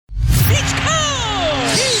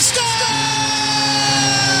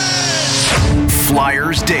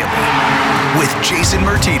Flyers Daily with Jason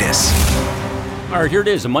Martinez. All right, here it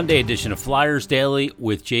is, a Monday edition of Flyers Daily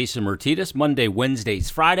with Jason Martinez. Monday, Wednesdays,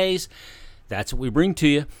 Fridays. That's what we bring to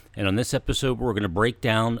you. And on this episode, we're going to break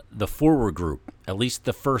down the forward group, at least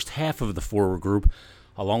the first half of the forward group,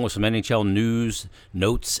 along with some NHL news,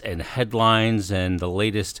 notes, and headlines, and the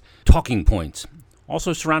latest talking points,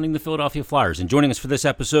 also surrounding the Philadelphia Flyers. And joining us for this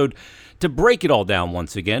episode to break it all down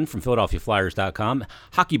once again from PhiladelphiaFlyers.com,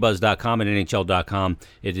 HockeyBuzz.com, and NHL.com,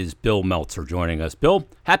 it is Bill Meltzer joining us. Bill,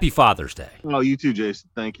 happy Father's Day. Oh, you too,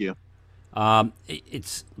 Jason. Thank you.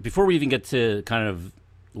 It's before we even get to kind of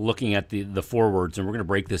looking at the forwards, and we're going to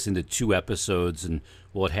break this into two episodes, and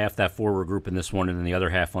we'll have half that forward group in this one and then the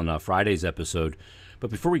other half on Friday's episode.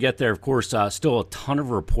 But before we get there, of course, still a ton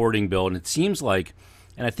of reporting, Bill, and it seems like,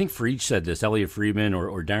 and I think Freed said this, Elliot Friedman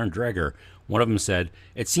or Darren Dreger, one of them said,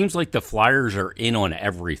 it seems like the Flyers are in on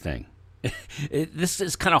everything. This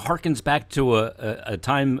is kind of harkens back to a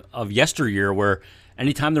time of yesteryear where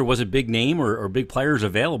anytime there was a big name or big players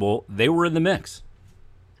available, they were in the mix.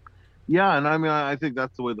 Yeah, and I mean, I think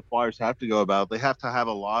that's the way the Flyers have to go about it. They have to have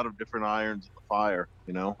a lot of different irons in the fire,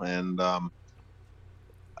 and,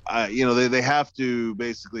 they have to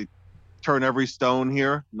basically turn every stone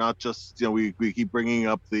here, not just, we keep bringing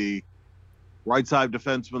up the right side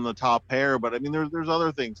defenseman, the top pair, but I mean, there's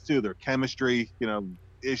other things too. Their chemistry,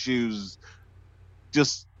 issues,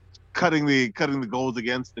 just cutting the goals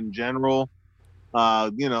against in general,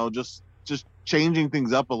 just changing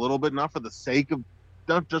things up a little bit, not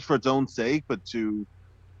just for its own sake, but to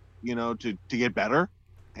get better.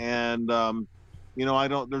 And,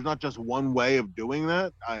 there's not just one way of doing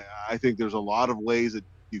that. I think there's a lot of ways that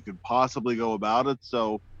you could possibly go about it.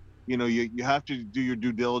 So, you have to do your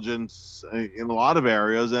due diligence in a lot of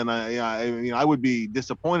areas. And I would be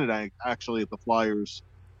disappointed actually if the Flyers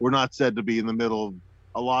were not said to be in the middle of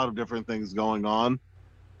a lot of different things going on.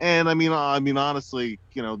 And I mean, honestly,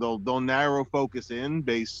 they'll narrow focus in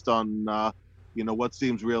based on, what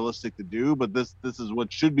seems realistic to do. But this is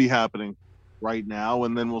what should be happening right now.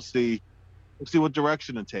 And then we'll see what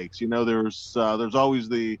direction it takes. There's always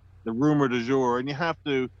the rumor du jour, and you have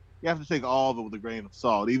to take all of it with a grain of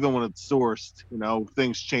salt. Even when it's sourced,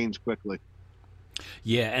 things change quickly.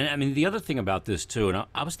 Yeah, and I mean, the other thing about this, too, and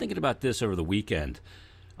I was thinking about this over the weekend,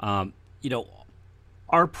 our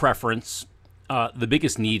preference, the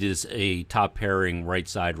biggest need is a top-pairing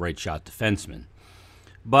right-side, right-shot defenseman.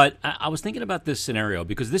 But I was thinking about this scenario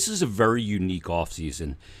because this is a very unique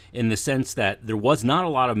offseason in the sense that there was not a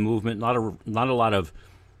lot of movement, not a lot of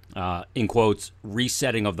in quotes,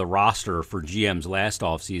 resetting of the roster for GMs last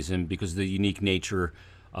offseason because of the unique nature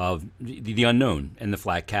of the unknown and the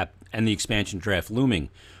flat cap and the expansion draft looming.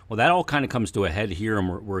 Well, that all kind of comes to a head here, and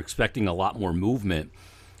we're expecting a lot more movement.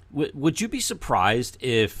 Would you be surprised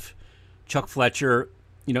if Chuck Fletcher,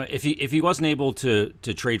 if he wasn't able to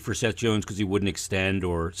trade for Seth Jones because he wouldn't extend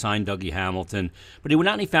or sign Dougie Hamilton, but he went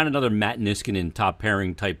out and he found another Matt Niskanen top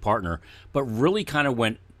pairing type partner, but really kind of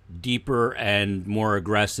went deeper and more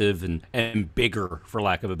aggressive and bigger, for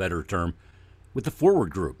lack of a better term, with the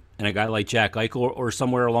forward group and a guy like Jack Eichel or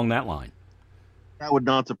somewhere along that line? That would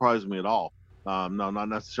not surprise me at all. No, not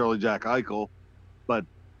necessarily Jack Eichel, but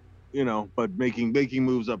making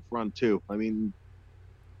moves up front too. I mean,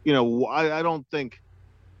 I don't think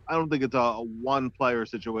it's a one player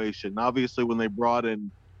situation. Obviously, when they brought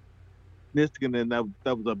in Niskanen,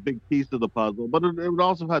 that was a big piece of the puzzle, but it would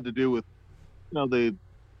also have to do with the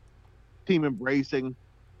team embracing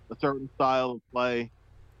a certain style of play,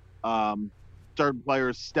 certain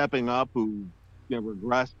players stepping up who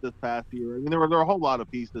regressed this past year. I mean, there are a whole lot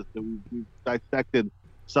of pieces that we've dissected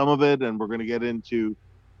some of it, and we're going to get into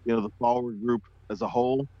the forward group as a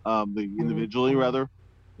whole, individually rather,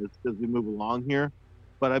 as we move along here.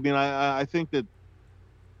 But I mean, I think that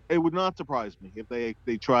it would not surprise me if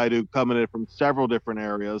they try to come at it from several different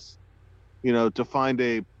areas, to find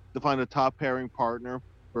a top pairing partner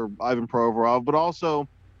for Ivan Provorov, but also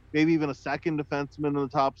maybe even a second defenseman in the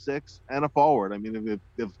top six and a forward. I mean,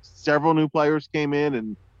 if several new players came in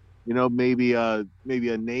and, maybe a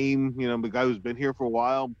name, the guy who's been here for a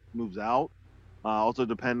while moves out, also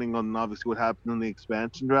depending on obviously what happens in the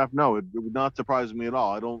expansion draft. No, it would not surprise me at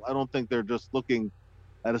all. I don't think they're just looking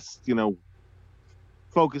at us,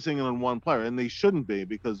 focusing on one player, and they shouldn't be,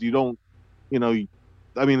 because you don't, I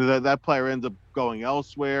mean, that player ends up going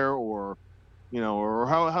elsewhere, or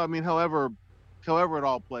however it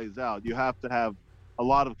all plays out, you have to have a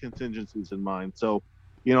lot of contingencies in mind. So,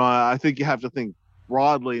 I think you have to think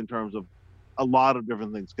broadly in terms of a lot of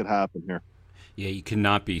different things could happen here. Yeah, you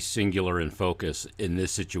cannot be singular in focus in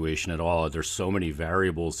this situation at all. There's so many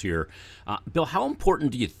variables here. Bill, how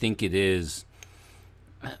important do you think it is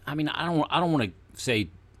I mean, I don't want to say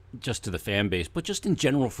just to the fan base, but just in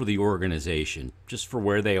general for the organization, just for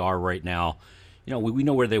where they are right now. You know, we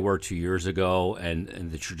know where they were 2 years ago and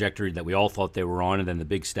the trajectory that we all thought they were on, and then the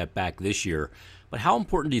big step back this year. But how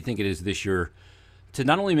important do you think it is this year to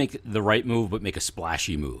not only make the right move, but make a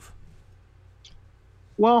splashy move?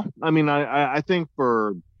 Well, I mean, I think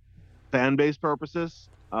for fan base purposes,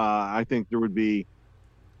 I think there would be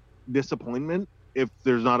disappointment if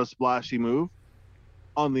there's not a splashy move.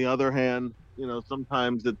 On the other hand,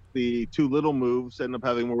 sometimes it's the two little moves end up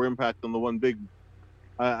having more impact than the one big.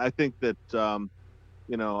 I think that, I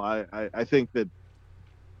think that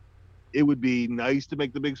it would be nice to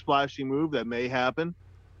make the big splashy move. That may happen.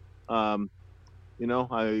 Um,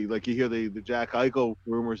 I like you hear the Jack Eichel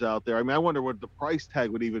rumors out there. I mean, I wonder what the price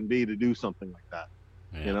tag would even be to do something like that.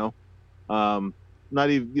 Yeah. Not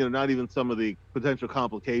even some of the potential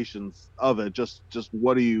complications of it. Just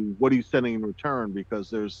what are you sending in return?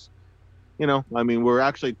 Because there's, I mean, we're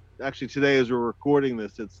actually today as we're recording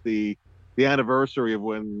this, it's the anniversary of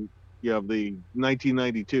when you have the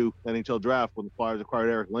 1992 NHL draft when the Flyers acquired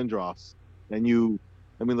Eric Lindros, and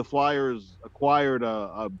the Flyers acquired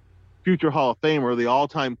a future Hall of Famer, the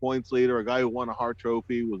all-time points leader, a guy who won a Hart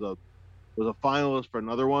Trophy, was a finalist for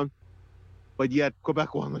another one, but yet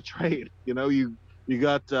Quebec won the trade. He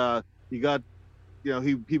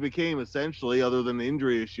became essentially, other than the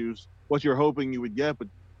injury issues, what you're hoping you would get, but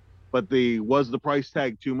was the price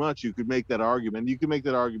tag too much? You could make that argument. You can make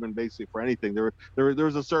that argument basically for anything.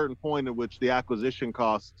 There's a certain point at which the acquisition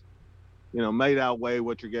cost, might outweigh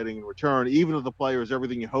what you're getting in return, even if the player is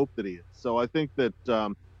everything you hope that he is. So I think that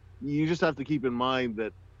you just have to keep in mind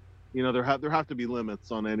that, there have to be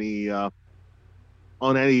limits on any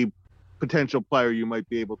potential player you might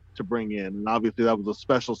be able to bring in. And obviously that was a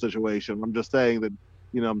special situation. I'm just saying that,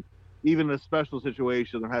 even in a special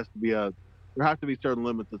situation, there have to be certain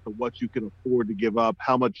limits as to what you can afford to give up,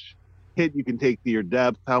 how much hit you can take to your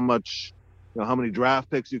depth, how many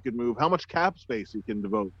draft picks you can move, how much cap space you can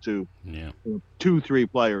devote to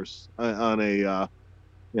 2-3 players on a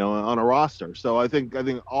roster. So I think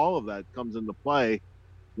all of that comes into play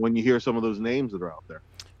when you hear some of those names that are out there.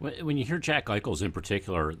 When you hear Jack Eichels in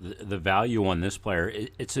particular, the value on this player,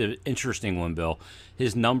 it's an interesting one, Bill.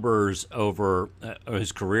 His numbers over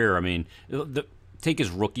his career, I mean, take his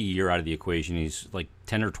rookie year out of the equation, he's like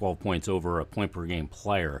 10 or 12 points over a point per game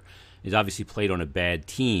player. He's obviously played on a bad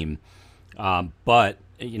team, but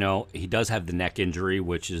he does have the neck injury,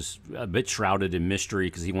 which is a bit shrouded in mystery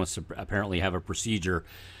because he wants to apparently have a procedure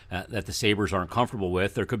that the Sabres aren't comfortable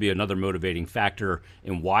with. There could be another motivating factor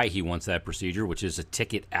in why he wants that procedure, which is a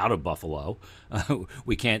ticket out of Buffalo.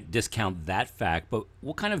 We can't discount that fact, but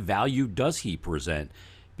what kind of value does he present?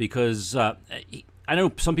 Because I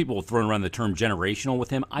know some people have thrown around the term generational with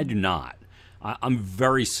him. I do not. I'm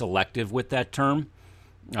very selective with that term.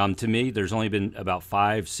 To me, there's only been about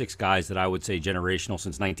 5-6 guys that I would say generational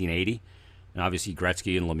since 1980. And obviously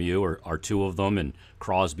Gretzky and Lemieux are two of them, and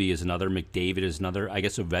Crosby is another, McDavid is another. I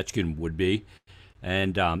guess Ovechkin would be.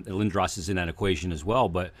 And Lindros is in that equation as well.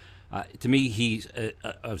 But to me, he's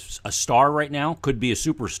a star right now, could be a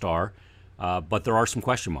superstar, but there are some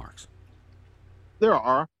question marks. There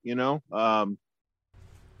are,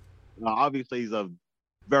 obviously he's a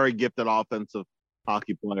very gifted offensive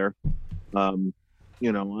hockey player. I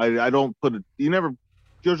don't put it. You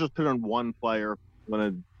just put on one player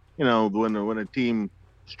when a team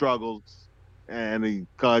struggles, and he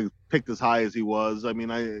kind of picked as high as he was. I mean,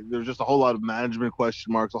 there's just a whole lot of management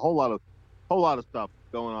question marks, a whole lot of stuff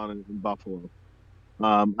going on in Buffalo.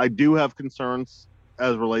 I do have concerns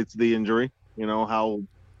as relates to the injury. How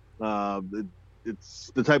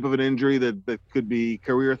it's the type of an injury that could be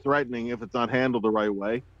career threatening if it's not handled the right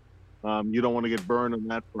way. You don't want to get burned on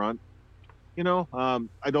that front. I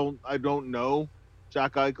don't know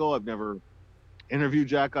Jack Eichel. I've never interviewed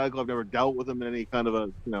Jack Eichel. I've never dealt with him in any kind of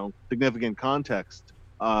a significant context.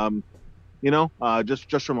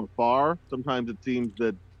 Just from afar, sometimes it seems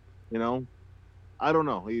that I don't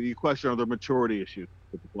know. You question the maturity issue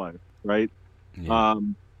with the player, right? Yeah.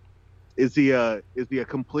 Is he a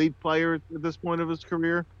complete player at this point of his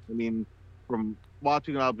career? I mean, from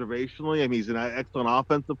watching observationally, I mean, he's an excellent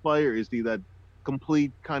offensive player. Is he that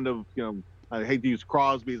complete kind of, I hate to use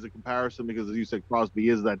Crosby as a comparison because, as you said, Crosby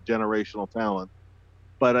is that generational talent.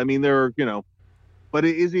 But I mean, but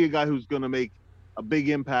is he a guy who's going to make a big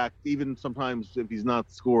impact, even sometimes if he's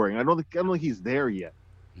not scoring? I don't think he's there yet.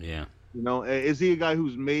 Yeah. Is he a guy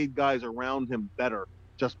who's made guys around him better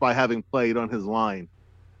just by having played on his line?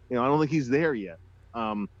 I don't think he's there yet.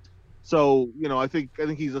 I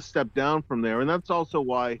think he's a step down from there, and that's also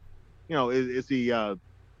why, is he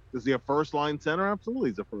Is he a first line center? Absolutely,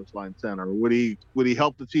 he's a first line center. Would he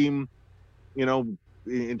help the team, you know,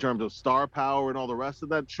 in terms of star power and all the rest of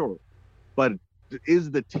that? Sure, but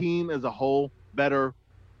is the team as a whole better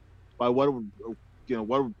by what it would,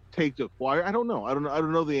 what it would take to acquire? I don't know. I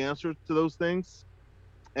don't know the answer to those things.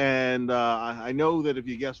 And I know that if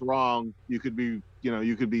you guess wrong, you could be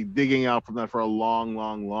digging out from that for a long,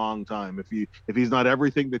 long, long time. If he's not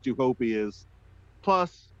everything that you hope he is,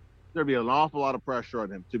 plus there'd be an awful lot of pressure on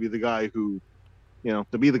him to be the guy who,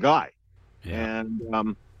 to be the guy. Yeah.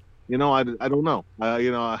 And I don't know.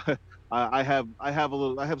 I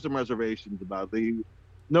have some reservations about the.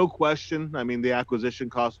 No question. I mean, the acquisition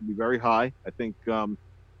cost would be very high. I think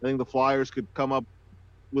the Flyers could come up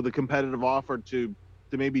with a competitive offer to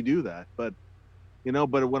maybe do that. But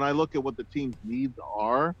when I look at what the team's needs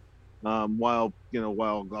are, while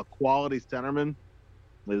a quality centerman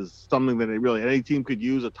is something that any team could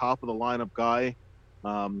use, a top of the lineup guy,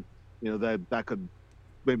 that could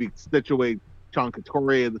maybe situate Sean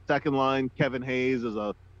Couturier in the second line. Kevin Hayes is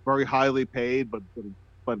a very highly paid, but in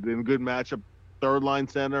a good matchup, third line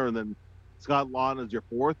center, and then Scott Laughton is your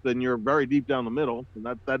fourth. Then you're very deep down the middle, and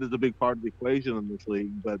that is a big part of the equation in this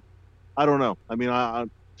league. But I don't know. I mean,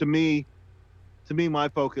 to me, my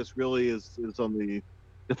focus really is on the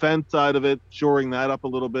defense side of it, shoring that up a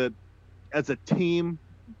little bit. As a team,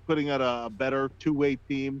 putting out a better two-way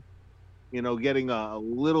team, getting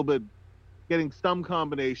getting some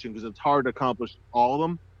combination, because it's hard to accomplish all of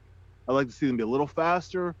them. I'd like to see them be a little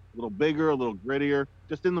faster, a little bigger, a little grittier,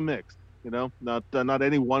 just in the mix. Not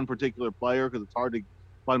any one particular player, because it's hard to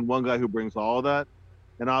find one guy who brings all of that.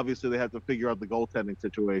 And obviously, they have to figure out the goaltending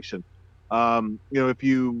situation. If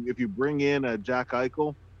you bring in a Jack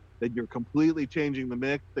Eichel, then you're completely changing the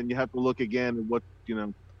mix. Then you have to look again at what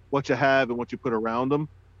you have and what you put around them.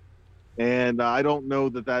 And I don't know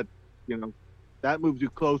that moves you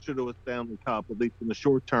closer to a Stanley Cup, at least in the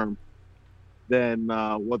short term, than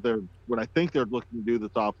what I think they're looking to do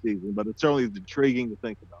this offseason. But it certainly is intriguing to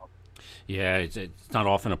think about. Yeah, it's not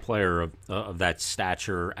often a player of that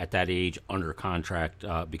stature at that age under contract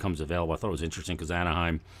becomes available. I thought it was interesting because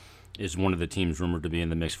Anaheim is one of the teams rumored to be in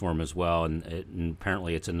the mix for him as well, and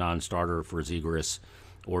apparently it's a non-starter for Zegras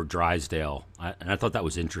or Drysdale, and I thought that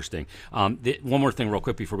was interesting. One more thing real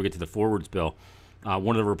quick before we get to the forwards, Bill.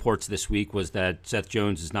 One of the reports this week was that Seth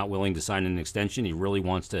Jones is not willing to sign an extension. He really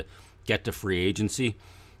wants to get to free agency.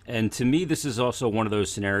 And to me, this is also one of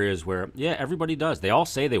those scenarios where, yeah, everybody does. They all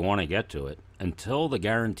say they want to get to it until the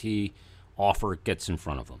guarantee offer gets in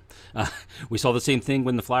front of them. We saw the same thing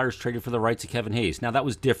when the Flyers traded for the rights of Kevin Hayes. Now, that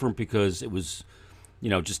was different because it was,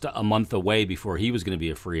 just a month away before he was going to be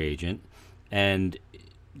a free agent. And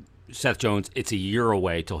Seth Jones, it's a year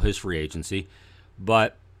away till his free agency.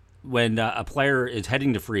 But when a player is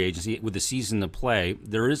heading to free agency with a season to play,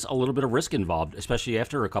 there is a little bit of risk involved, especially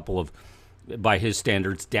after a couple of, by his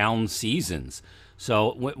standards, down seasons.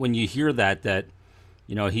 So when you hear that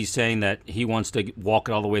he's saying that he wants to walk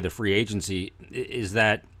it all the way to free agency, is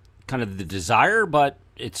that kind of the desire, but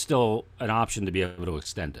it's still an option to be able to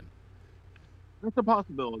extend him? That's a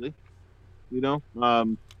possibility,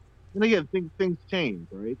 and again, things change,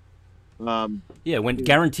 right? When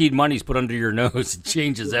guaranteed money's put under your nose, it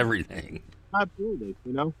changes everything. Absolutely,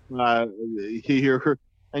 you're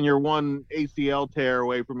one ACL tear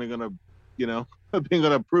away from being on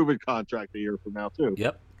a proven contract a year from now too.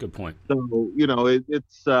 Yep, good point. So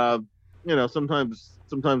it's sometimes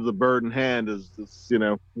the bird in hand is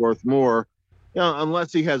worth more,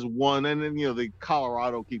 unless he has one. And then the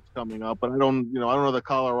Colorado keeps coming up, but I don't know that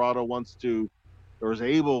Colorado wants to or is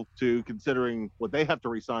able to, considering what they have to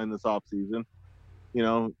re-sign this offseason.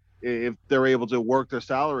 If they're able to work their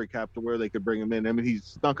salary cap to where they could bring him in. I mean,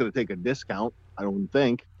 he's not going to take a discount, I don't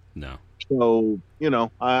think. No. So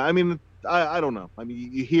I mean, I don't know. I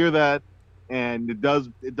mean, you hear that, and it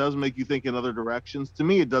does make you think in other directions. To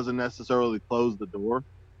me, it doesn't necessarily close the door.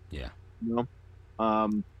 Yeah.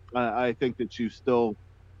 I think that you still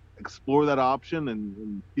explore that option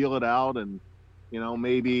and feel it out, and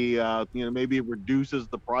maybe it reduces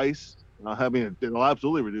the price. It'll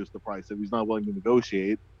absolutely reduce the price if he's not willing to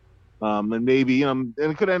negotiate. And maybe and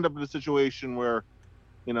it could end up in a situation where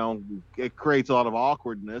it creates a lot of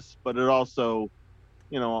awkwardness, but it also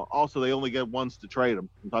they only get once to trade him.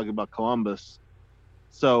 I'm talking about Columbus.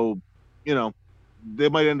 So, they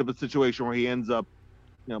might end up in a situation where he ends up,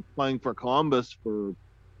 playing for Columbus for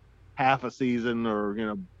half a season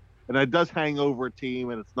and it does hang over a team,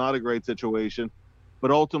 and it's not a great situation, but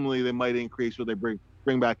ultimately they might increase what they bring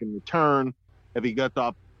back in return. If he gets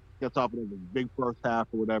off in a big first half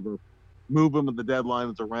or whatever, move him at the deadline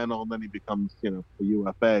as a rental, and then he becomes, a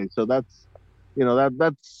UFA. So that's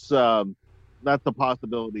that's a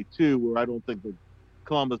possibility too. Where I don't think that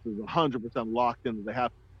Columbus is 100% locked in. They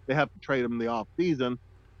have to trade him in the off season,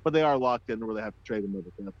 but they are locked in where they have to trade him at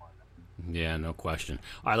the deadline. Yeah, no question.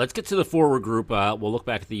 All right, let's get to the forward group. We'll look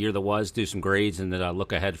back at the year that was, do some grades, and then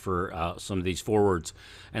look ahead for some of these forwards.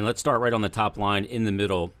 And let's start right on the top line in the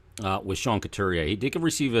middle with Sean Couturier. He did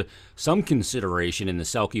receive some consideration in the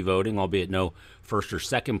Selke voting, albeit no first or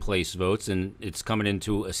second place votes, and it's coming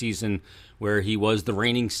into a season where he was the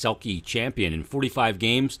reigning Selke champion. In 45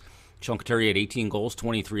 games, Sean Couturier had 18 goals,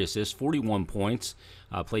 23 assists, 41 points.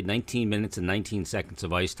 Played 19 minutes and 19 seconds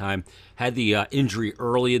of ice time. Had the injury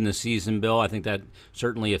early in the season, Bill. I think that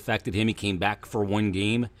certainly affected him. He came back for one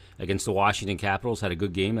game against the Washington Capitals, had a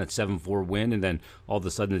good game, that 7-4 win, and then all of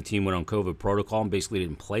a sudden the team went on COVID protocol and basically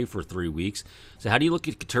didn't play for 3 weeks. So how do you look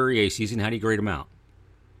at Couturier's season? How do you grade him out?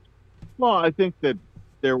 Well, I think that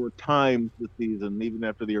there were times this season, even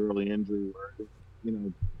after the early injury, where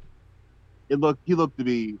he looked to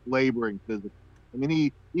be laboring physically. I mean,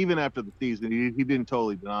 he even after the season, he didn't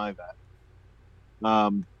totally deny that.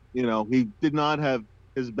 He did not have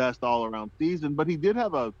his best all-around season, but he did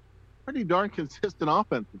have a pretty darn consistent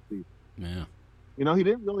offensive season. Yeah. He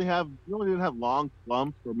really didn't have long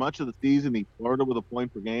slumps for much of the season. He flirted with a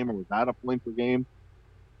point per game or was at a point per game.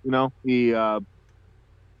 I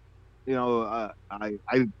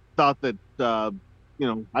thought that I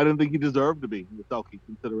didn't think he deserved to be in the Selke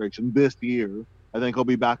consideration this year. I think he'll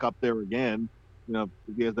be back up there again. If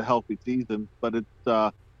he has a healthy season, but it's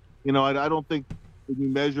I don't think when you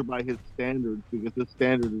measure by his standards, because his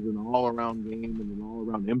standard is an all-around game and an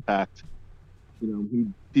all-around impact.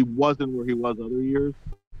 He wasn't where he was other years.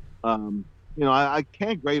 I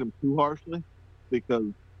can't grade him too harshly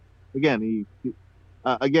because, again,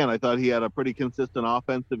 I thought he had a pretty consistent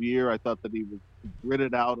offensive year. I thought that he was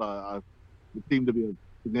gritted out. It seemed to be a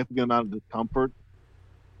significant amount of discomfort.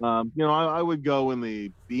 I would go in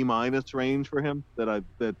the B- range for him.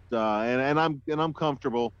 I'm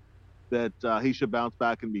comfortable that he should bounce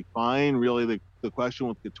back and be fine. Really, the question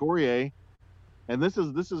with Couturier, and this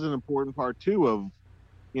is an important part too of,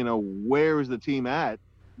 where is the team at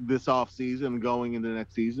this off season going into the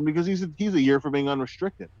next season, because he's a year for being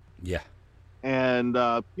unrestricted. Yeah, and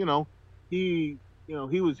he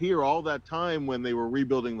was here all that time when they were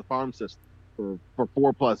rebuilding the farm system for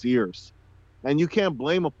 4+ years. And you can't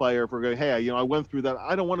blame a player for going, hey, I went through that.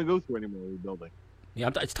 I don't want to go through any more rebuilding.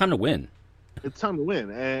 Yeah, it's time to win. It's time to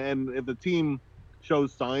win. And if the team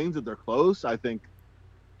shows signs that they're close, I think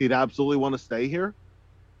he'd absolutely want to stay here.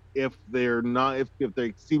 If they're not, if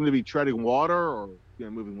they seem to be treading water or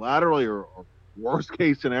moving laterally, or worst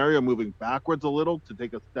case scenario, moving backwards a little to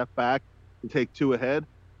take a step back and take 2 ahead,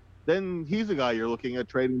 then he's a guy you're looking at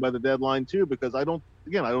trading by the deadline too, because I don't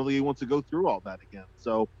think he wants to go through all that again.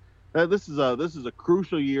 So this is a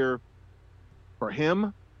crucial year for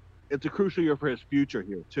him. It's a crucial year for his future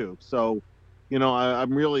here too. So,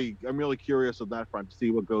 I'm really curious on that front to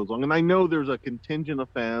see what goes on. And I know there's a contingent of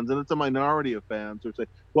fans, and it's a minority of fans who say,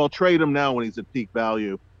 "Well, trade him now when he's at peak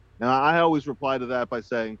value." And I always reply to that by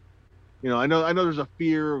saying, I know there's a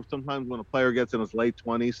fear sometimes when a player gets in his late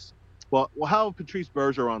 20s. Well, how have Patrice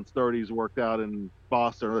Bergeron's 30s worked out in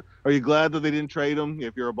Boston? Are you glad that they didn't trade him?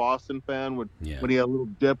 If you're a Boston fan, when he had a little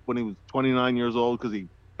dip when he was 29 years old because he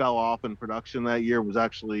fell off in production that year, was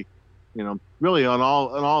actually, really on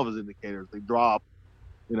all of his indicators, they dropped.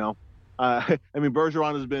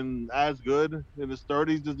 Bergeron has been as good in his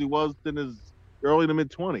 30s as he was in his early to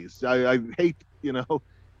mid 20s. I hate,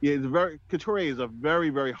 Couturier is a very,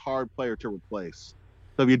 very hard player to replace.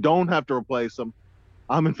 So if you don't have to replace him,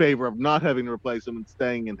 I'm in favor of not having to replace him and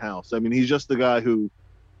staying in house. He's just the guy who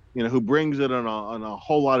brings it on a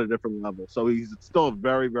whole lot of different levels. So he's still a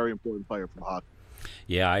very, very important player for hockey.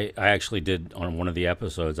 Yeah, I actually did, on one of the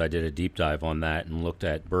episodes, I did a deep dive on that and looked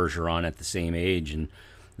at Bergeron at the same age, and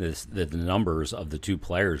the numbers of the two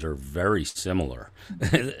players are very similar,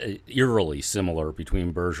 eerily similar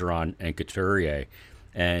between Bergeron and Couturier.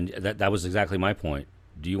 And that was exactly my point.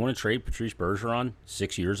 Do you want to trade Patrice Bergeron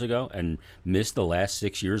 6 years ago and miss the last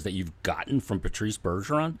 6 years that you've gotten from Patrice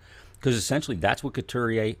Bergeron? Because essentially that's what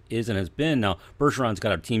Couturier is and has been. Now, Bergeron's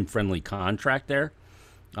got a team-friendly contract there.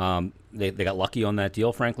 They got lucky on that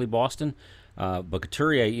deal, frankly, Boston. But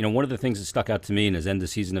Couturier, one of the things that stuck out to me in his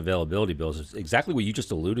end-of-season availability bills is exactly what you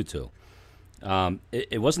just alluded to.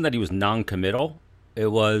 It wasn't that he was non-committal.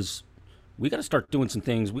 It was, we got to start doing some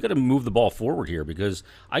things. We got to move the ball forward here because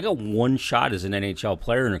I got one shot as an NHL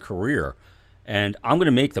player in a career, and I'm going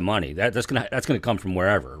to make the money. That's gonna come from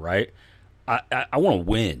wherever, right? I want to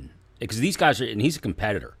win because these guys are, and he's a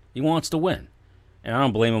competitor. He wants to win, and I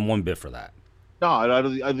don't blame him one bit for that. No,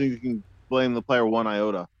 I think blame the player one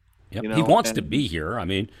iota. Yep. You He know, wants to and be here. I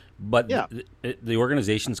mean, but yeah, the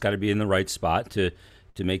organization's got to be in the right spot to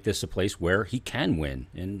make this a place where he can win.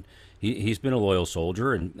 And he's been a loyal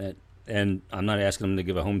soldier, and I'm not asking him to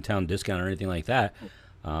give a hometown discount or anything like that.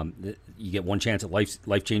 You get one chance at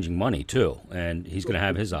life changing money too, and he's going to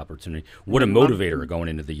have his opportunity. What a motivator going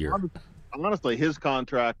into the year. honestly, his current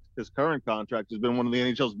contract, has been one of the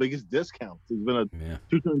NHL's biggest discounts. He's been a Yeah.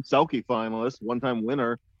 two-time Selke finalist, one-time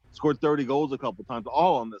winner, scored 30 goals a couple times,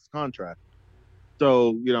 all on this contract.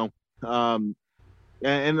 So, and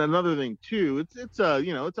another thing too, it's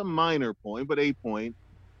a minor point, but a point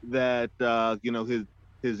that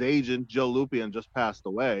his agent Joe Lupien just passed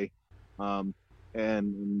away, and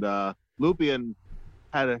Lupien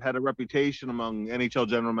had a reputation among NHL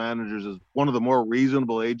general managers as one of the more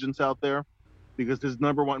reasonable agents out there, because his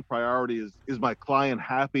number one priority is my client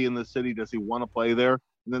happy in the city? Does he want to play there?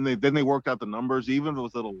 And then they worked out the numbers, even if it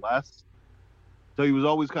was a little less. So he was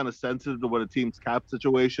always kind of sensitive to what a team's cap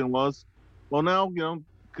situation was. Well, now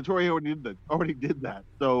Couturier already did that.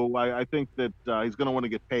 So I think that he's going to want to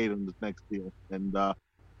get paid in this next deal, and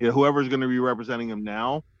whoever's going to be representing him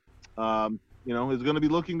now, is going to be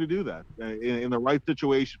looking to do that in the right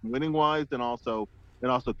situation, winning wise, and also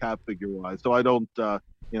cap figure wise. So I don't, I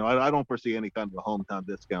don't foresee any kind of a hometown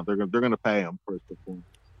discount. They're going to pay him for his performance.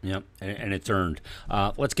 Yep, and it's earned.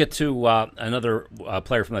 Let's get to another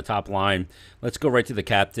player from the top line. Let's go right to the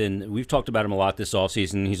captain. We've talked about him a lot this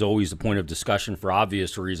offseason. He's always a point of discussion for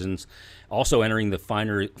obvious reasons. Also entering the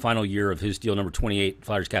final year of his deal, number 28,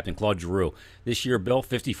 Flyers captain Claude Giroux. This year, Bill,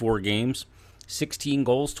 54 games, 16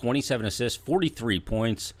 goals, 27 assists, 43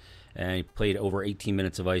 points, and he played over 18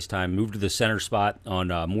 minutes of ice time. Moved to the center spot on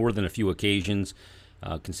more than a few occasions.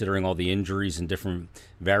 Considering all the injuries and different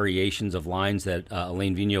variations of lines that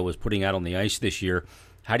Alain Vigneault was putting out on the ice this year.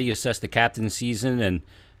 How do you assess the captain's season,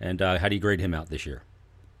 and how do you grade him out this year?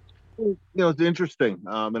 It's interesting,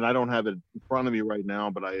 and I don't have it in front of me right now,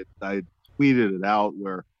 but I tweeted it out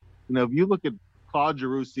where, if you look at Claude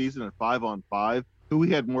Giroux's season at 5-on-5, who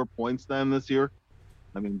he had more points than this year?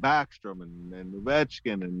 I mean, Backstrom and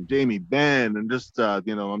Ovechkin and Jamie Benn, and just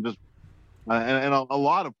I'm just and a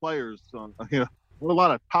lot of players on a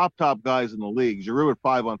lot of top guys in the league. Giroux at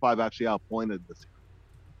 5-on-5 actually outpointed this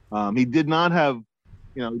year. He did not have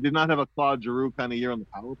a Claude Giroux kind of year on the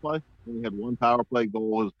power play. He only had one power play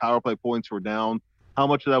goal. His power play points were down. How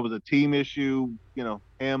much of that was a team issue?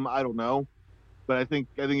 Him, I don't know. But I think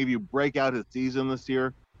if you break out his season this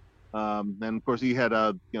year, and of course he had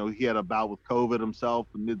a bout with COVID himself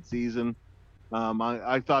in mid-season.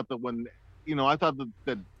 I thought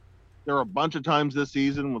that there were a bunch of times this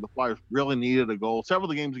season when the Flyers really needed a goal. Several of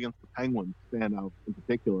the games against the Penguins stand out in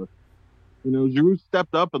particular. Giroux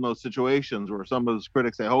stepped up in those situations where some of his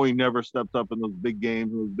critics say, "Oh, he never stepped up in those big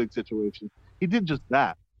games, in those big situations." He did just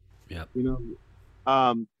that. Yeah.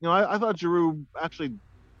 I thought Giroux actually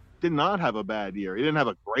did not have a bad year. He didn't have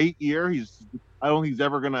a great year. I don't think he's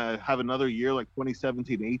ever going to have another year like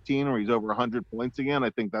 2017-18 where he's over 100 points again. I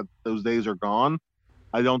think that those days are gone.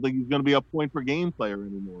 I don't think he's going to be a point per game player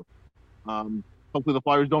anymore. Hopefully the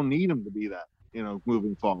Flyers don't need him to be that,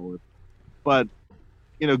 moving forward. But,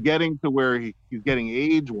 getting to where he's getting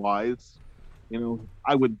age-wise,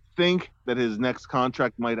 I would think that his next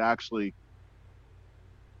contract might actually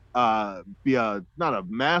be not a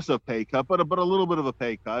massive pay cut, but a little bit of a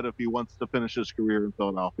pay cut if he wants to finish his career in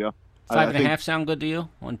Philadelphia. 5.5 sound good to you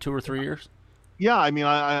on 2 or 3 years? Yeah, I mean,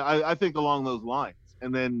 I think along those lines.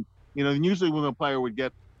 And then, usually when a player would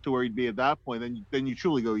get to where he'd be at that point, then you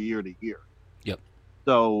truly go year to year. Yep.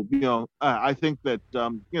 So, I think that,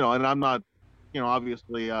 and I'm not,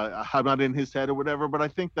 obviously I'm not in his head or whatever, but I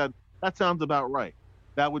think that sounds about right.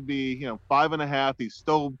 That would be, 5.5. He's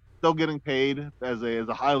still getting paid as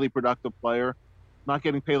a highly productive player, not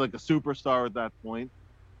getting paid like a superstar at that point.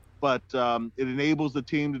 But it enables the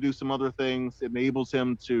team to do some other things. It enables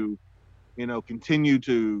him to, continue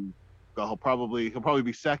to. He'll probably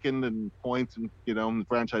be second in points, and in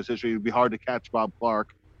franchise history, it'd be hard to catch Bob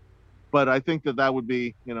Clark. But I think that would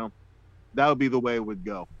be, that would be the way it would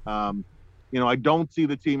go. I don't see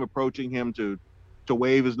the team approaching him to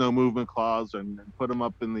waive his no movement clause and put him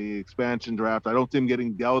up in the expansion draft. I don't see him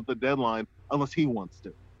getting dealt at the deadline unless he wants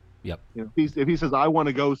to. Yep. If he says, I want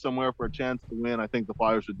to go somewhere for a chance to win, I think the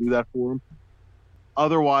Flyers would do that for him.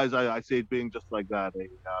 Otherwise, I see it being just like that, a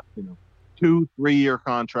 2-3 year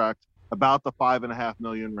contract, about the $5.5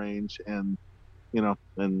 million range, and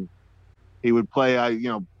and he would play.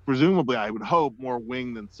 Presumably, I would hope more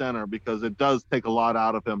wing than center, because it does take a lot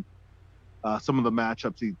out of him. Some of the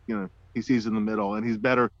matchups he sees in the middle, and he's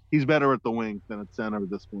better at the wing than at center at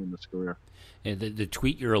this point in his career. And the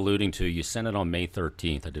tweet you're alluding to, you sent it on May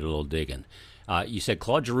 13th. I did a little digging. You said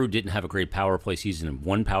Claude Giroux didn't have a great power play season,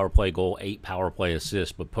 1 power play goal, 8 power play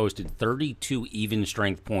assists, but posted 32 even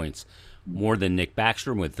strength points, more than Nick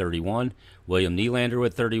Backstrom with 31, William Nylander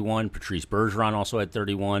with 31, Patrice Bergeron also had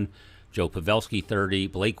 31, Joe Pavelski 30,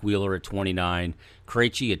 Blake Wheeler at 29,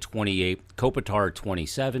 Krejci at 28, Kopitar at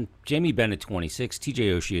 27, Jamie Benn at 26,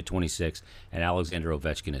 TJ Oshie at 26, and Alexander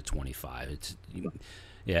Ovechkin at 25.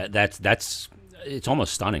 It's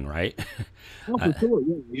almost stunning, right? Oh, for sure.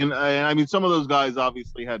 Yeah. And I mean, some of those guys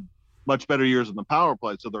obviously had much better years in the power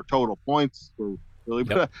play, so their total points were really,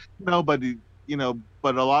 Yep.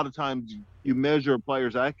 but a lot of times you measure a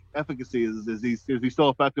player's efficacy is he still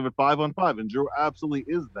effective at 5-on-5, and Drew absolutely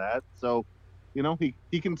is that. So,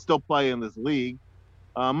 he can still play in this league.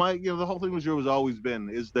 The whole thing with Drew has always been,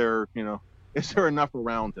 is there enough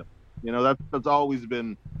around him? That's always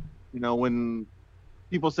been, when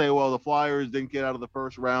people say, well, the Flyers didn't get out of the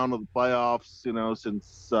first round of the playoffs,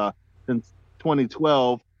 since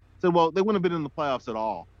 2012. Said, well, they wouldn't have been in the playoffs at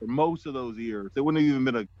all for most of those years. They wouldn't have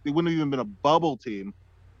even been a bubble team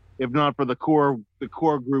if not for the core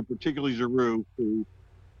group, particularly Giroux, who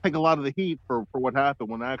take a lot of the heat for what happened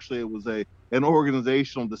when actually it was an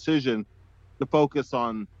organizational decision to focus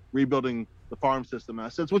on rebuilding the farm system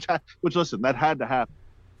assets, which listen, that had to happen.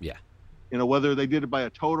 Yeah. Whether they did it by a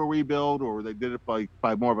total rebuild or they did it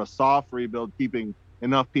by more of a soft rebuild, keeping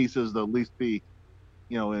enough pieces to at least be,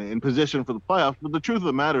 in position for the playoffs. But the truth of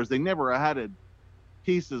the matter is they never added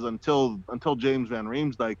pieces until James Van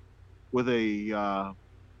Riemsdyk with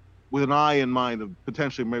an eye in mind of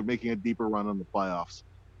potentially making a deeper run in the playoffs.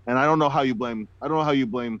 And I don't know how you blame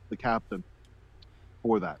the captain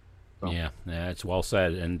for that. So. Yeah, it's well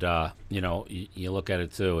said. And you look at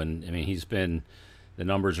it too, and I mean, the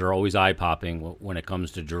numbers are always eye-popping when it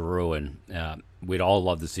comes to Giroux, and we'd all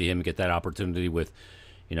love to see him get that opportunity with,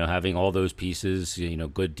 having all those pieces,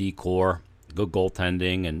 good decor, good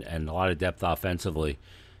goaltending, and a lot of depth offensively,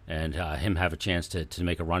 and him have a chance to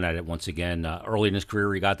make a run at it once again. Early in his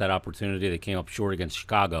career, he got that opportunity. They came up short against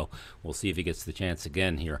Chicago. We'll see if he gets the chance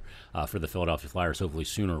again here for the Philadelphia Flyers, hopefully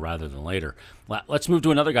sooner rather than later. Let's move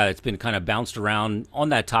to another guy that's been kind of bounced around on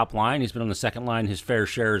that top line. He's been on the second line his fair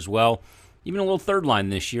share as well, even a little third line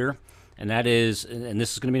this year, and that is, and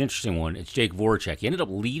this is going to be an interesting one, it's Jake Voracek. He ended up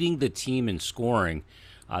leading the team in scoring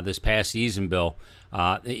this past season, Bill.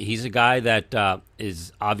 He's a guy that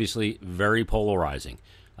is obviously very polarizing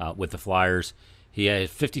with the Flyers. He had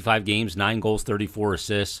 55 games, 9 goals, 34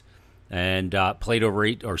 assists, and played over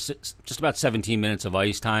just about 17 minutes of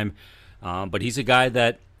ice time. But he's a guy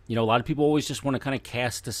that, a lot of people always just want to kind of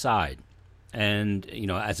cast aside. And,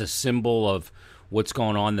 as a symbol of what's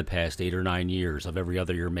going on the past 8 or 9 years of every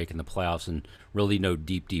other year making the playoffs and really no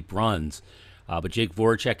deep runs. But Jake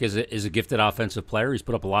Voracek is a gifted offensive player. He's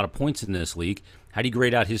put up a lot of points in this league. How do you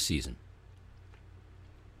grade out his season?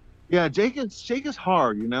 Yeah, Jake is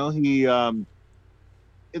hard. He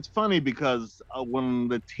it's funny because when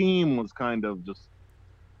the team was kind of just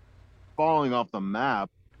falling off the map,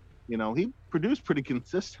 he produced pretty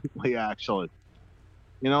consistently. Actually,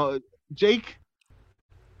 Jake.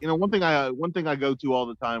 One thing I go to all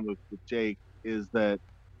the time with Jake is that,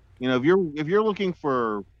 if you're looking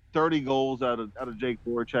for 30 goals out of Jake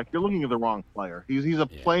Voracek, you're looking at the wrong player. He's a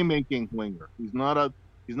playmaking winger. He's not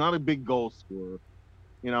a big goal scorer.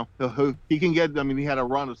 He can get. I mean, he had a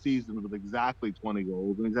run of seasons with exactly 20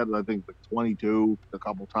 goals, and he's had, I think, 22 a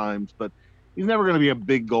couple times. But he's never going to be a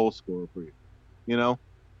big goal scorer for you.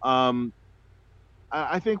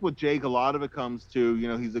 I think with Jake, a lot of it comes to,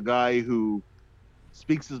 he's a guy who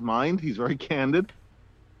speaks his mind. He's very candid,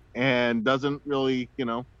 and doesn't really,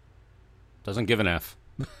 doesn't give an F.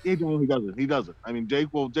 He doesn't. I mean,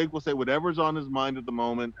 Jake will say whatever's on his mind at the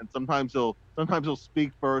moment, and sometimes he'll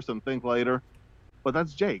speak first and think later. But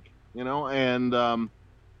that's Jake, and the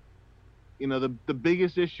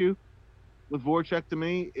biggest issue with Voracek to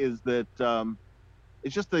me is that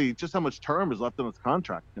it's just how much term is left on his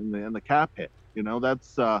contract and the cap hit.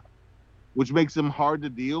 That's which makes him hard to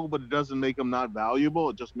deal, but it doesn't make him not valuable.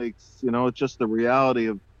 It just makes it's just the reality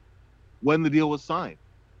of when the deal was signed.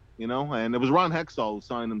 And it was Ron Hextall who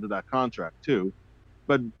signed him to that contract too.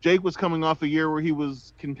 But Jake was coming off a year where he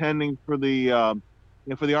was contending for the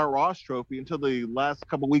Art Ross Trophy until the last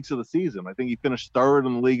couple of weeks of the season. I think he finished third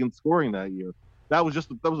in the league in scoring that year. That was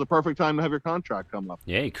the perfect time to have your contract come up.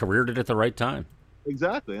 Yeah, he careered it at the right time.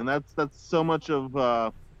 Exactly, and that's so much of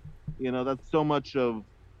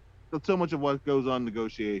that's so much of what goes on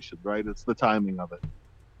negotiations, right? It's the timing of it.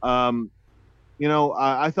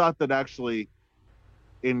 I thought that actually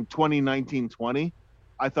in 2019-20,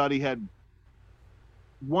 I thought he had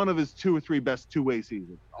one of his 2 or 3 best two-way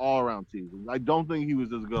seasons, all-around seasons. I don't think he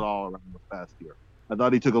was as good all around this past year. I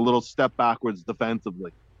thought he took a little step backwards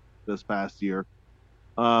defensively this past year.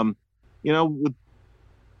 Um, you know, with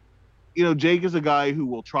Jake is a guy who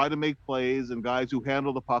will try to make plays, and guys who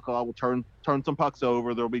handle the puck a lot will turn some pucks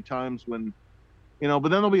over. There'll be times when, but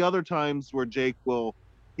then there'll be other times where Jake will,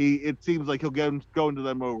 it seems like he'll go into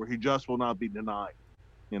them over. He just will not be denied,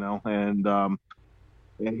 and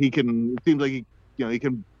he can. It seems like he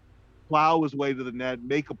can plow his way to the net,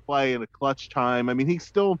 make a play in a clutch time. I mean,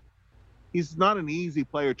 he's not an easy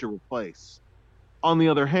player to replace. On the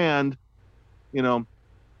other hand,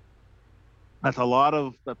 that's a lot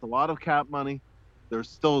of cap money. There's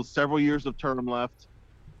still several years of term left.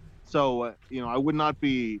 So, I would not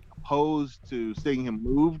be opposed to seeing him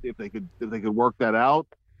moved if they could work that out.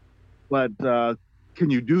 But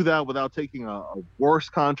can you do that without taking a worse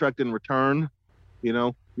contract in return?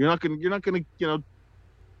 You're not going to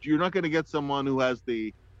get someone who has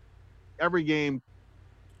the every game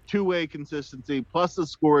two-way consistency plus the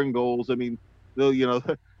scoring goals. I mean,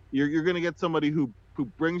 you're going to get somebody who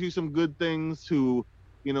brings you some good things, who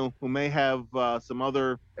may have some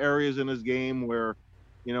other areas in his game where,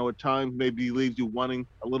 at times maybe leaves you wanting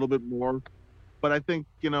a little bit more. But I think,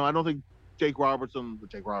 I don't think Jake Voracek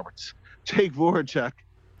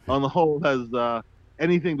on the whole has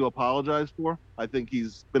anything to apologize for. I think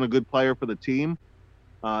he's been a good player for the team.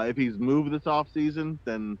 If he's moved this offseason,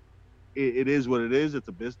 then it is what it is. It's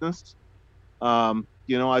a business. I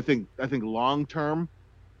think long term,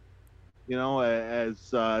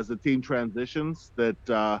 as the team transitions,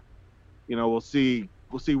 that we'll see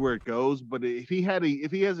where it goes. But if he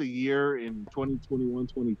has a year in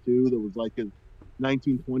 2021-22 that was like his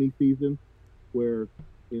 19-20 season, where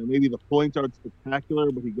maybe the points aren't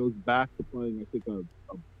spectacular, but he goes back to playing, I think, a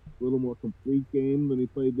little more complete game than he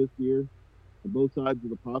played this year on both sides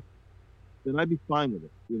of the puck, then I'd be fine with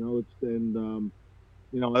it.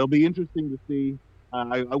 It'll be interesting to see.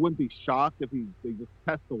 I wouldn't be shocked if they just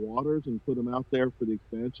test the waters and put him out there for the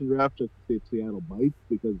expansion draft just to see if Seattle bites,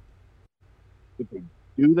 because if they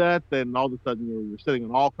do that, then all of a sudden you're sitting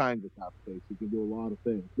on all kinds of cap space. You can do a lot of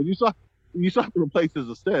things. But you still have to replace his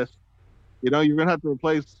assists. You're going to have to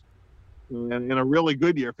replace in a really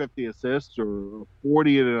good year 50 assists or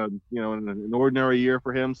 40 in an ordinary year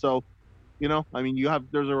for him. So,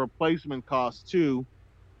 there's a replacement cost too.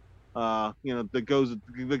 That goes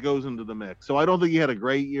into the mix. So I don't think he had a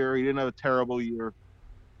great year. He didn't have a terrible year.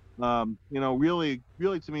 Really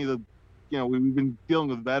to me, we've been dealing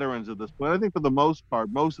with veterans at this point. I think for the most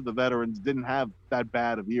part, most of the veterans didn't have that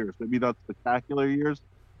bad of years. Maybe not spectacular years,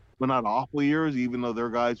 but not awful years, even though they're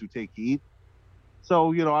guys who take heat.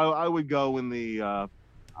 So, I would go when you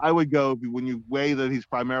weigh that he's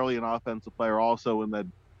primarily an offensive player, also in that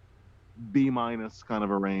B- kind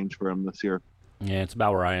of a range for him this year. Yeah, it's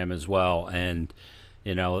about where I am as well. And,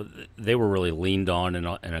 they were really leaned on in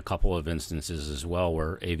a couple of instances as well,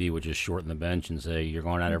 where AV would just shorten the bench and say, you're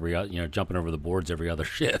going out jumping over the boards every other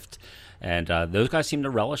shift. And those guys seem to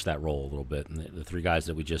relish that role a little bit. And the three guys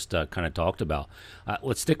that we just kind of talked about.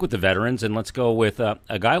 Let's stick with the veterans, and let's go with a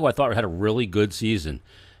guy who I thought had a really good season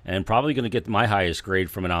and probably going to get my highest grade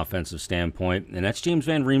from an offensive standpoint, and that's James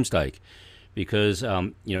Van Riemsdyk. Because,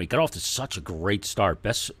 he got off to such a great start,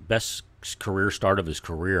 best career start of his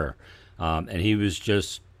career. And he was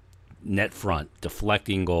just net front,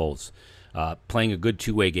 deflecting goals, playing a good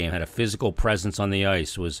two-way game, had a physical presence on the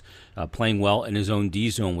ice, was playing well in his own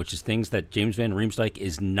D-zone, which is things that James Van Riemsdyk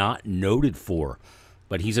is not noted for.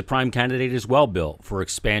 But he's a prime candidate as well, Bill, for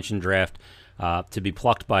expansion draft to be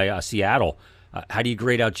plucked by Seattle. How do you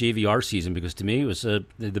grade out JVR season? Because to me, it was the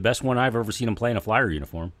best one I've ever seen him play in a Flyer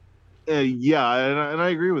uniform. Yeah, and I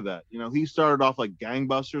agree with that. He started off like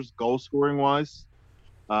gangbusters, goal scoring wise.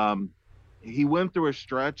 He went through a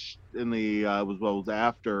stretch in the it was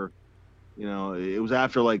after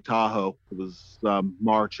Lake Tahoe. It was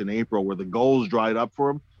March and April where the goals dried up for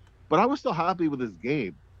him, but I was still happy with his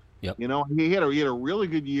game. Yep. He had a really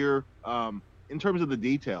good year in terms of the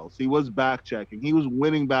details. He was back checking. He was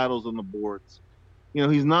winning battles on the boards.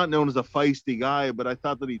 He's not known as a feisty guy, but I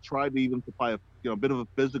thought that he tried to even supply a bit of a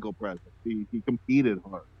physical presence. He competed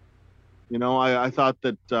hard. I thought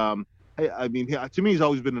that, to me, he's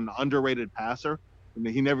always been an underrated passer.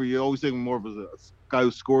 You always think more of a guy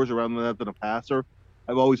who scores around the net than a passer.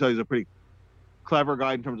 I've always thought he's a pretty clever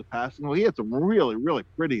guy in terms of passing. Well, he had some really, really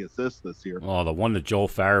pretty assists this year. Oh, the one to Joel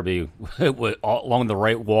Farabee along the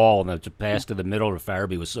right wall and the pass to the middle of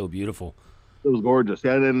Farabee was so beautiful. It was gorgeous.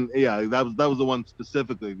 Yeah, and that was the one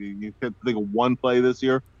specifically. You could think of one play this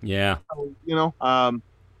year. Yeah. So,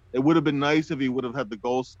 It would have been nice if he would have had the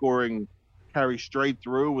goal scoring carry straight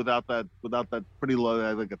through without that pretty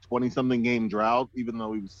low, like a 20-something game drought, even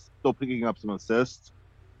though he was still picking up some assists.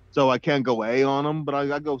 So I can't go A on him, but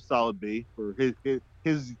I go solid B for his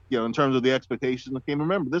in terms of the expectations of the game.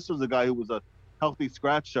 Remember, this was a guy who was a healthy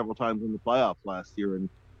scratch several times in the playoffs last year, and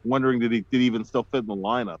wondering did he even still fit in the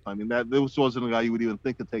lineup. I mean, this wasn't a guy you would even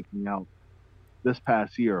think of taking out this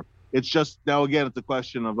past year. It's just now again, it's a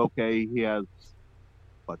question of, okay, he has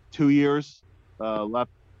 2 years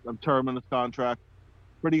left of term in his contract,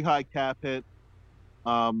 pretty high cap hit.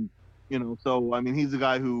 So I mean, he's a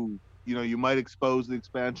guy who you might expose the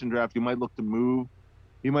expansion draft. You might look to move.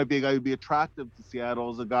 He might be a guy who'd be attractive to Seattle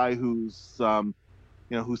as a guy whose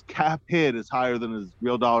whose cap hit is higher than his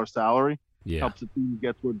real dollar salary. Yeah. Helps the team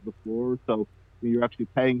get towards the floor. So you're actually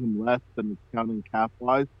paying him less than it's counting cap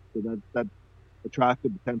wise. So that's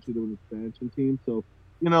attractive potentially to an expansion team. So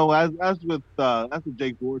as with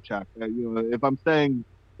Jake Voracek, if I'm saying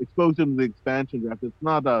expose him to the expansion draft, it's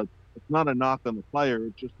not a knock on the player.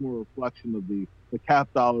 It's just more a reflection of the cap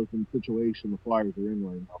dollars and situation the Flyers are in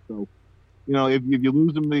right now. So, if you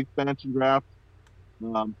lose him in the expansion draft,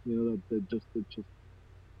 it's just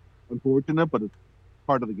unfortunate, but it's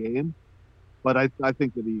part of the game. But I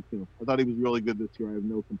think that I thought he was really good this year. I have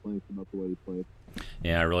no complaints about the way he played.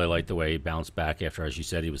 Yeah, I really like the way he bounced back after, as you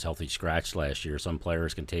said, he was healthy scratch last year. Some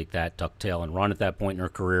players can take that, tuck tail, and run at that point in their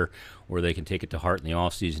career, or they can take it to heart in the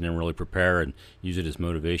offseason and really prepare and use it as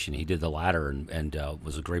motivation. He did the latter and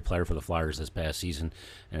was a great player for the Flyers this past season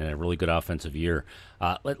and a really good offensive year.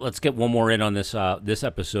 Let's get one more in on this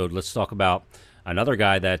episode. Let's talk about another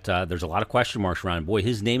guy that there's a lot of question marks around. Boy,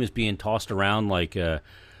 his name is being tossed around like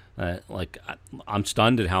I'm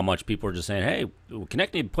stunned at how much people are just saying, hey,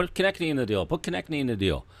 put Konechny in the deal, put Konechny in the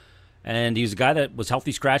deal. And he's a guy that was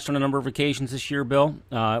healthy scratched on a number of occasions this year, Bill.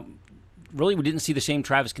 Really, we didn't see the same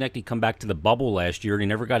Travis Konechny come back to the bubble last year, and he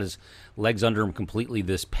never got his legs under him completely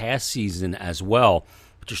this past season as well.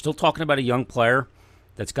 But you're still talking about a young player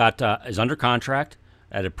that's is under contract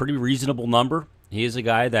at a pretty reasonable number. He is a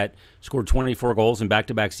guy that scored 24 goals in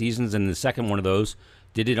back-to-back seasons, and the second one of those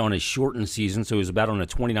did it on a shortened season, so he was about on a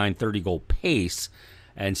 29, 30-goal pace,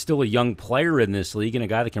 and still a young player in this league and a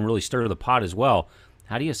guy that can really stir the pot as well.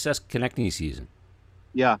 How do you assess Konechny's season?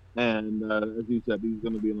 Yeah, and as you said, he's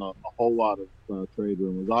going to be in a whole lot of trade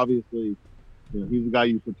rumors. Obviously, he's the guy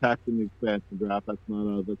you protect in the expansion draft. That's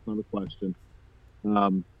not a question.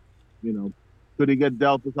 Could he get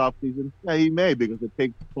dealt this offseason? Yeah, he may, because it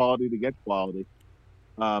takes quality to get quality.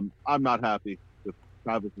 I'm not happy with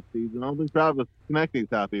Travis' season. I don't think Travis Konechny's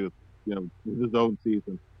happy with his own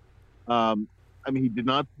season. He did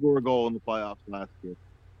not score a goal in the playoffs last year.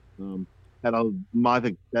 Had I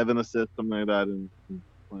think 7 assists, something like that in the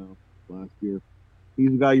playoffs last year.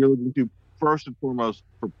 He's a guy you're looking to first and foremost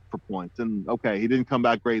for points. And okay, he didn't come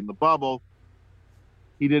back great in the bubble.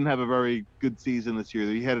 He didn't have a very good season this year.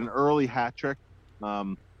 He had an early hat trick,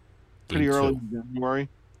 pretty early in January.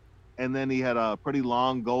 And then he had a pretty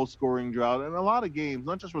long goal scoring drought and a lot of games,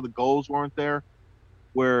 not just where the goals weren't there,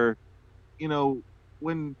 where,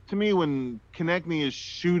 when Konechny is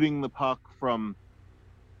shooting the puck from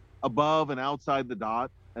above and outside the dot,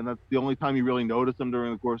 and that's the only time you really notice him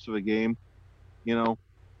during the course of a game,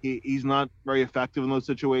 he's not very effective in those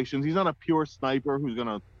situations. He's not a pure sniper who's going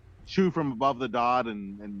to shoot from above the dot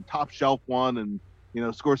and top shelf one and,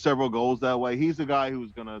 score several goals that way. He's a guy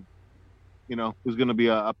who's going to be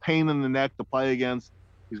a pain in the neck to play against.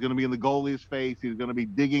 He's going to be in the goalie's face. He's going to be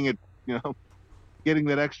digging it, getting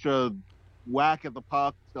that extra whack at the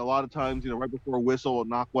puck. A lot of times, right before a whistle,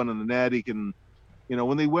 knock one in the net. He can,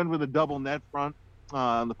 when they went with a double net front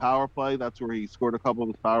on the power play, that's where he scored a couple of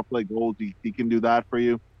his power play goals. He can do that for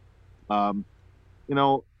you. I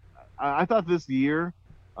thought this year,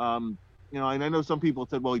 and I know some people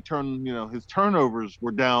said, well, his turnovers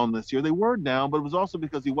were down this year. They were down, but it was also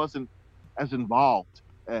because he wasn't as involved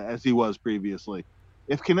as he was previously.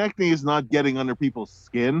 If Konechny is not getting under people's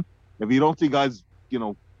skin, if you don't see guys,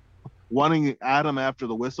 wanting at him after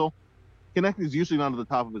the whistle, Konechny is usually not at the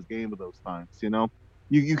top of his game at those times.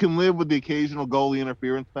 You can live with the occasional goalie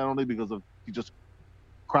interference penalty because he just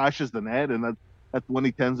crashes the net, and that's when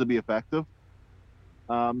he tends to be effective.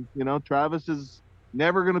 Travis is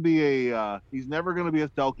never going to be he's never going to be a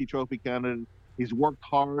Selke Trophy candidate. He's worked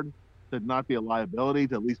hard to not be a liability,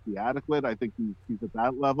 to at least be adequate. I think he's at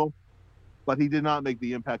that level, but he did not make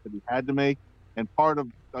the impact that he had to make. And part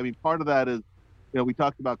of that is, we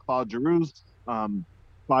talked about Claude Giroux's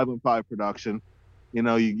 5-on-5 production.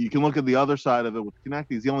 You can look at the other side of it with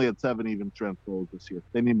Konechny. He only had 7 even strength goals this year.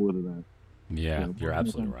 They need more than that. Yeah, you're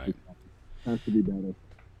absolutely right. Has to be better.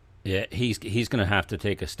 Yeah, he's going to have to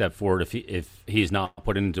take a step forward if he's not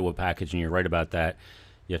put into a package. And you're right about that.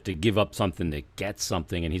 You have to give up something to get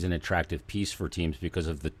something, and he's an attractive piece for teams because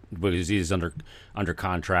he's under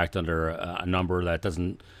contract under a number that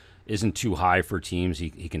isn't too high for teams. He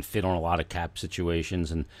can fit on a lot of cap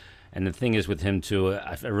situations, and the thing is with him too,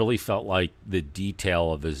 I really felt like the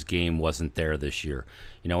detail of his game wasn't there this year.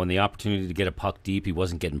 When the opportunity to get a puck deep, he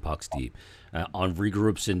wasn't getting pucks deep. On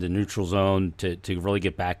regroups in the neutral zone to really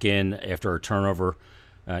get back in after a turnover,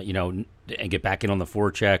 and get back in on the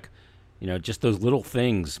forecheck. Just those little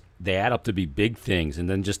things, they add up to be big things. And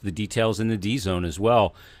then just the details in the D zone as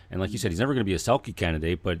well. And like you said, he's never going to be a Selke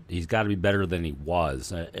candidate, but he's got to be better than he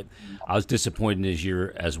was. I was disappointed in his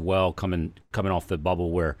year as well, coming off the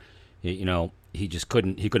bubble where, he just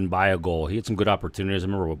couldn't buy a goal. He had some good opportunities. I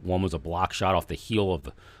remember one was a block shot off the heel of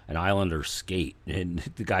an Islanders skate, and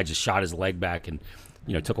the guy just shot his leg back and,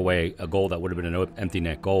 took away a goal that would have been an empty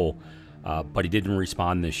net goal. But he didn't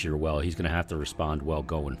respond this year well. He's going to have to respond well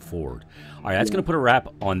going forward. All right, that's going to put a wrap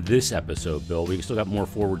on this episode, Bill. We still got more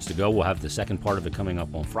forwards to go. We'll have the second part of it coming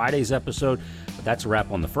up on Friday's episode. But that's a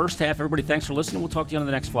wrap on the first half. Everybody, thanks for listening. We'll talk to you on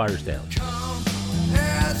the next Flyers Daily. Come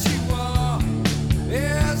as you are,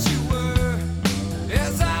 as you were,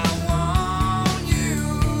 as I want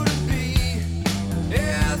you to be.